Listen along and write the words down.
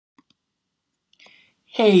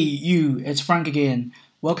Hey you, it's Frank again.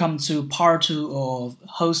 Welcome to part 2 of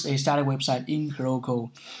host a static website in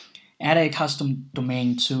Heroku. Add a custom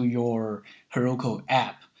domain to your Heroku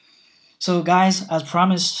app. So guys, as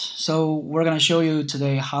promised, we're gonna show you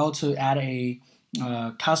today how to add a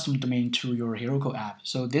custom domain to your Heroku app.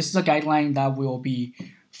 So this is a guideline that we'll be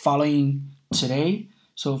following today.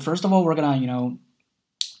 So first of all, we're gonna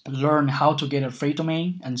learn how to get a free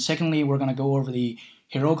domain, and secondly, we're gonna go over the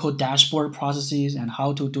Heroku dashboard processes and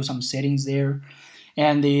how to do some settings there.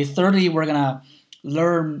 And thirdly, we're gonna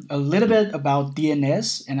learn a little bit about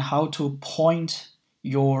DNS and how to point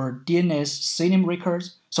your DNS CNAME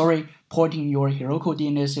records. Pointing your Heroku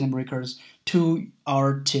DNS CNAME records to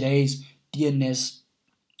our today's DNS,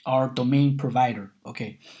 our domain provider.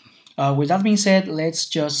 Okay. With that being said, let's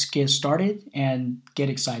just get started and get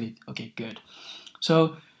excited. Okay, good.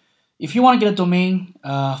 So if you want to get a domain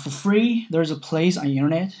for free, there's a place on the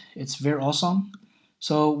internet. It's very awesome.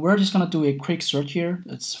 So we're just gonna do a quick search here.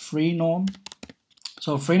 It's Freenom.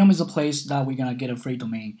 So Freenom is a place that we're gonna get a free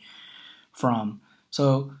domain from.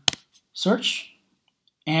 So search,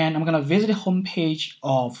 and I'm gonna visit the homepage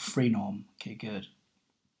of Freenom. Okay, good.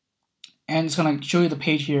 And it's gonna show you the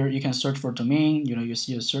page here. You can search for domain. You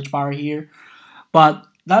see a search bar here, but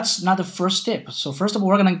that's not the first step. So first of all,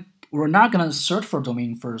 we're not gonna search for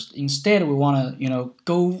domain first. Instead, we wanna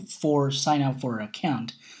go for sign up for an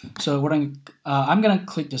account. So I'm gonna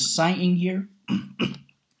click the sign in here.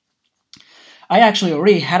 I actually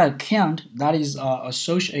already had an account that is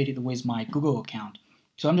associated with my Google account.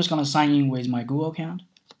 So I'm just gonna sign in with my Google account.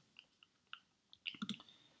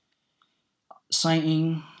 Sign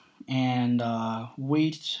in and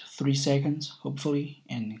wait 3 seconds, hopefully,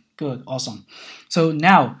 and good, awesome. So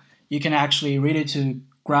now you can actually ready to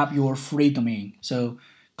grab your free domain. So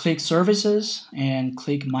click services and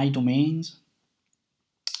click my domains.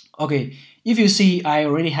 Okay, if you see, I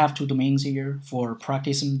already have 2 domains here for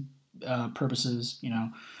practicing purposes.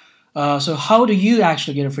 So how do you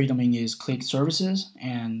actually get a free domain is click services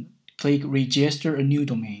and click register a new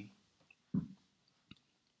domain.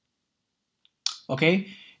 Okay,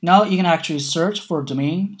 now you can actually search for a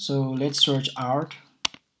domain. So let's search artwork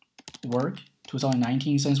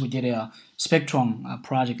 2019, since we did a Spectrum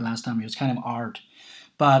project last time. It was kind of art,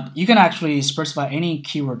 but you can actually specify any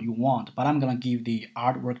keyword you want, but I'm gonna give the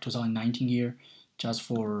artwork 2019 here just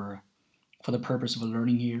for the purpose of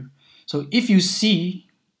learning here. So if you see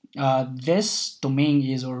this domain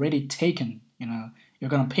is already taken, you're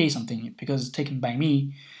gonna pay something because it's taken by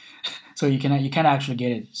me. So you can't actually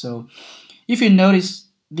get it. So if you notice,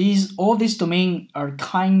 all these domains are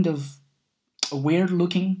kind of weird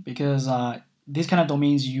looking because these kind of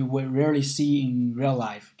domains you will rarely see in real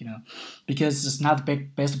life, because it's not the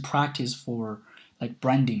best practice for like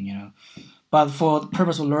branding, But for the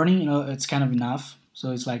purpose of learning, it's kind of enough.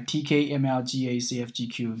 So it's like TK, ML, GA, CF,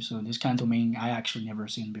 GQ. So this kind of domain I actually never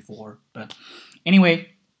seen before. But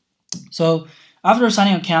anyway, so after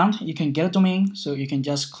signing an account, you can get a domain. So you can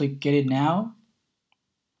just click get it now.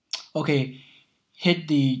 Okay, hit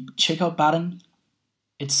the checkout button.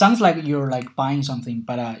 It sounds like you're like buying something,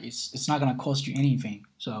 but it's not gonna cost you anything.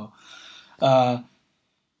 So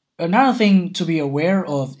another thing to be aware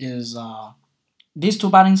of is these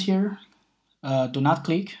 2 buttons here. Do not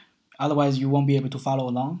click, otherwise you won't be able to follow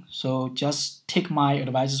along. So just take my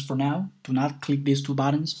advices for now. Do not click these 2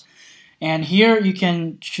 buttons. And here you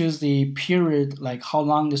can choose the period, like how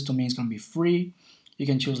long this domain is gonna be free. You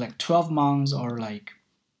can choose like 12 months or like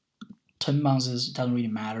 10 months. It doesn't really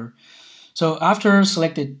matter. So after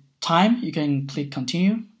selected time, you can click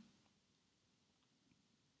continue.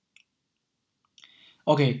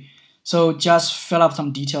 Okay, so just fill up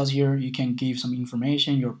some details here. You can give some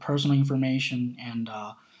information, your personal information, and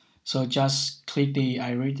so just click the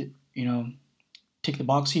tick the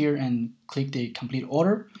box here and click the complete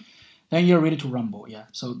order. Then you're ready to rumble. Yeah,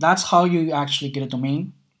 so that's how you actually get a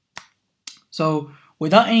domain. So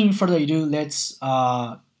without any further ado, let's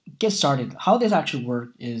get started. How this actually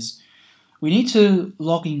works is we need to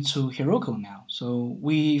log into Heroku now. So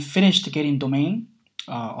we finished getting domain,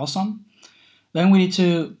 awesome. Then we need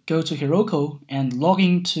to go to Heroku and log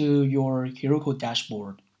into your Heroku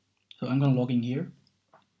dashboard. So I'm gonna log in here.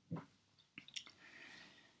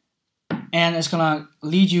 And it's gonna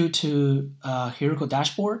lead you to Heroku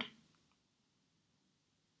dashboard.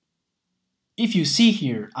 If you see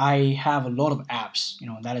here, I have a lot of apps,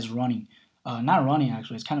 that is running. Not running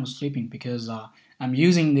actually, it's kind of sleeping because I'm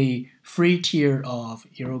using the free tier of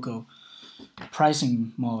Heroku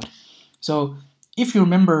pricing mode. So if you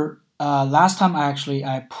remember, last time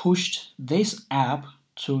I pushed this app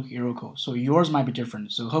to Heroku. So yours might be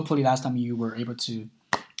different. So hopefully last time you were able to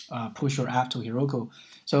push your app to Heroku.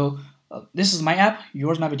 So this is my app.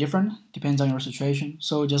 Yours might be different, depends on your situation.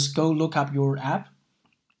 So just go look up your app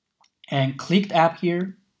and click the app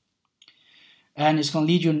here, and it's going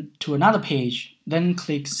to lead you to another page. Then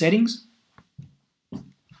click settings.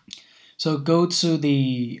 So go to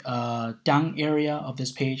the down area of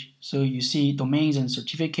this page. So you see domains and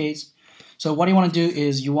certificates. So what you want to do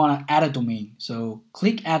is you want to add a domain. So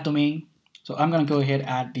click add domain. So I'm going to go ahead and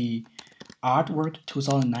add the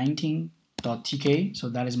artwork2019.tk. So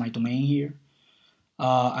that is my domain here.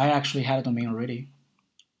 I actually had a domain already.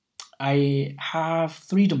 I have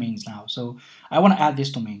 3 domains now. So I want to add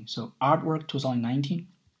this domain. So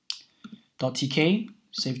artwork2019.tk,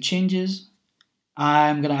 save changes.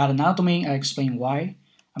 I'm going to add another domain. I'll explain why.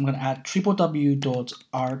 I'm going to add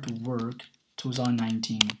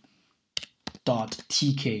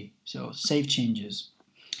www.artwork2019.tk. So save changes.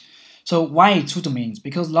 So why 2 domains?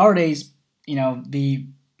 Because nowadays, the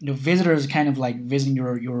visitors kind of like visiting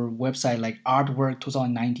your website like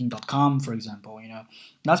artwork2019.com, for example.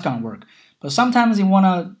 That's gonna work. But sometimes you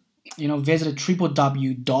wanna visit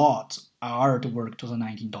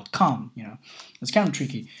www.artwork2019.com. It's kind of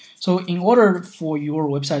tricky. So in order for your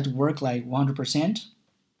website to work like 100%,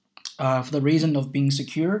 for the reason of being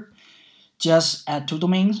secure, just add 2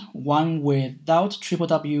 domains, one without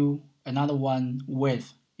www, another one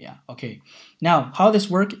with. Yeah, okay. Now, how this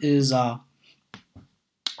works is,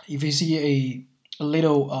 if you see a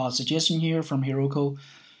little suggestion here from Heroku,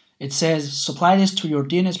 it says supply this to your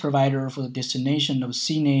DNS provider for the destination of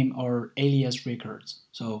CNAME or alias records.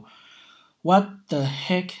 So what the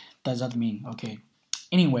heck does that mean? Okay.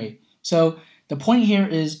 Anyway, so the point here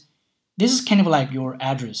is this is kind of like your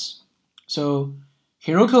address. So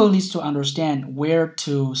Heroku needs to understand where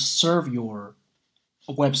to serve your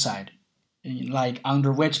website, like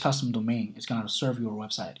under which custom domain it's gonna serve your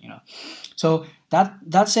website. So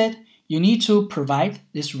that said, you need to provide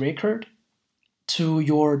this record to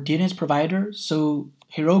your DNS provider so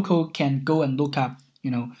Heroku can go and look up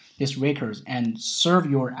these records and serve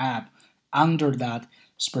your app under that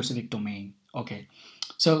specific domain. Okay,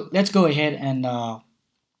 so let's go ahead and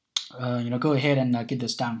get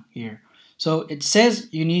this done here. So it says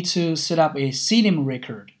you need to set up a CNAME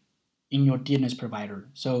record in your DNS provider.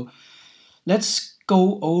 So let's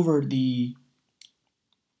go over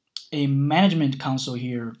a management console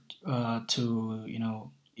here to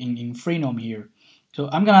in Freenome here. So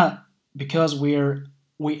I'm gonna, because we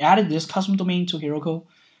added this custom domain to Heroku,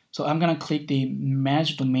 so I'm gonna click the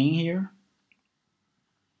manage domain here,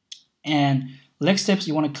 and next steps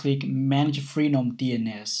you want to click manage Freenome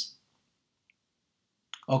DNS.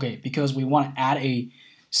 Okay, because we want to add a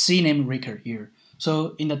CNAME record here.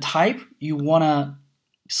 So in the type you want to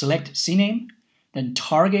select CNAME, then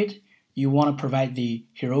target you want to provide the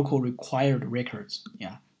Heroku required records.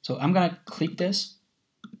 Yeah. So I'm gonna click this,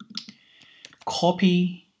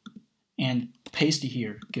 copy, and paste it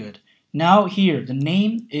here. Good. Now here the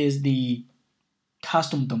name is the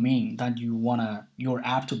custom domain that you wanna your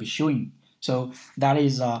app to be showing. So that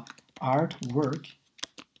is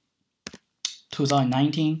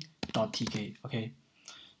artwork2019.tk. Okay.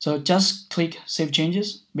 So just click save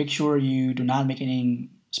changes. Make sure you do not make any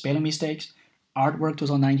spelling mistakes.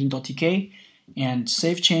 Artwork2019.tk and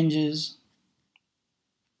save changes.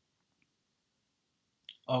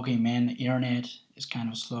 Okay, man, the internet is kind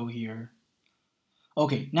of slow here.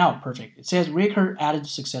 Okay, now perfect. It says record added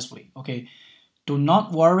successfully. Okay, do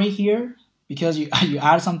not worry here because you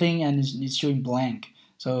add something and it's showing blank.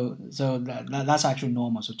 So that's actually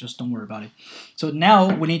normal. So just don't worry about it. So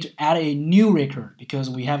now we need to add a new record because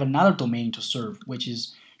we have another domain to serve, which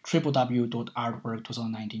is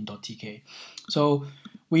www.artwork2019.tk. So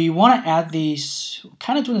we want to add these,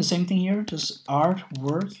 kind of doing the same thing here, just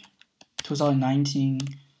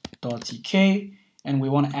artwork2019.tk, and we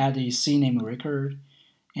want to add the CNAME record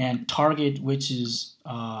and target, which is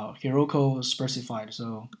Heroku specified.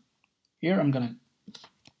 So here I'm gonna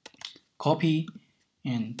copy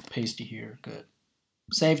and paste it here. Good.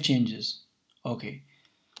 Save changes. Okay.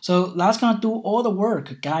 So that's gonna do all the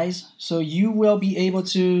work, guys. So you will be able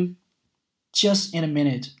to just in a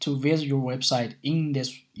minute to visit your website in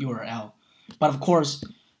this URL. But of course,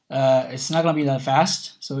 it's not gonna be that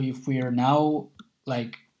fast. So if we are now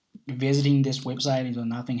like visiting this website, so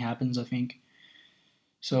nothing happens, I think.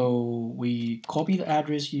 So we copy the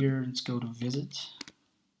address here. Let's go to visit.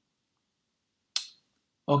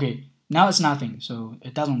 Okay, now it's nothing, so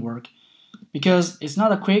it doesn't work because it's not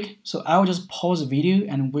that quick. So I'll just pause the video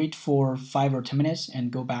and wait for 5 or 10 minutes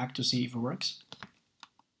and go back to see if it works.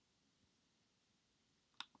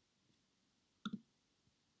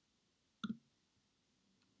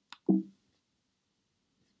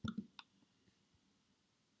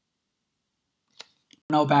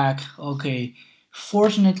 Now back. Okay,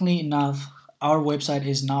 fortunately enough, our website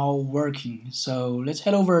is now working. So let's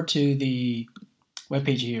head over to the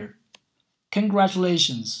webpage here.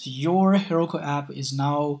 Congratulations, your Heroku app is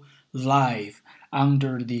now live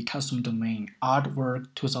under the custom domain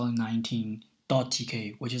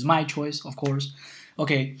artwork2019.tk, which is my choice, of course.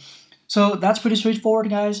 Okay, so that's pretty straightforward,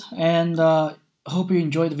 guys, and hope you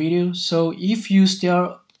enjoyed the video. So if you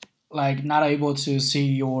still like not able to see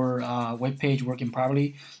your web page working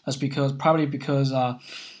properly, that's probably because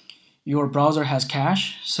your browser has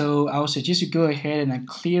cache. So I would suggest you go ahead and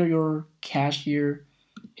clear your cache here,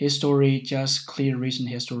 history, just clear recent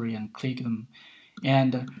history and click them,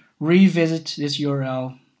 and revisit this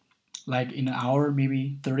URL like in an hour,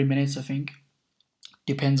 maybe 30 minutes, I think.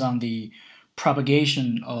 Depends on the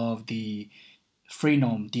propagation of the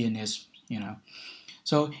Freenome DNS.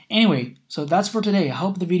 So anyway, so that's for today. I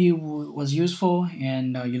hope the video was useful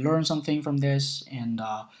and you learned something from this, and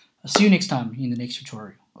see you next time in the next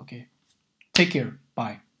tutorial. Okay, take care.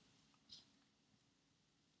 Bye.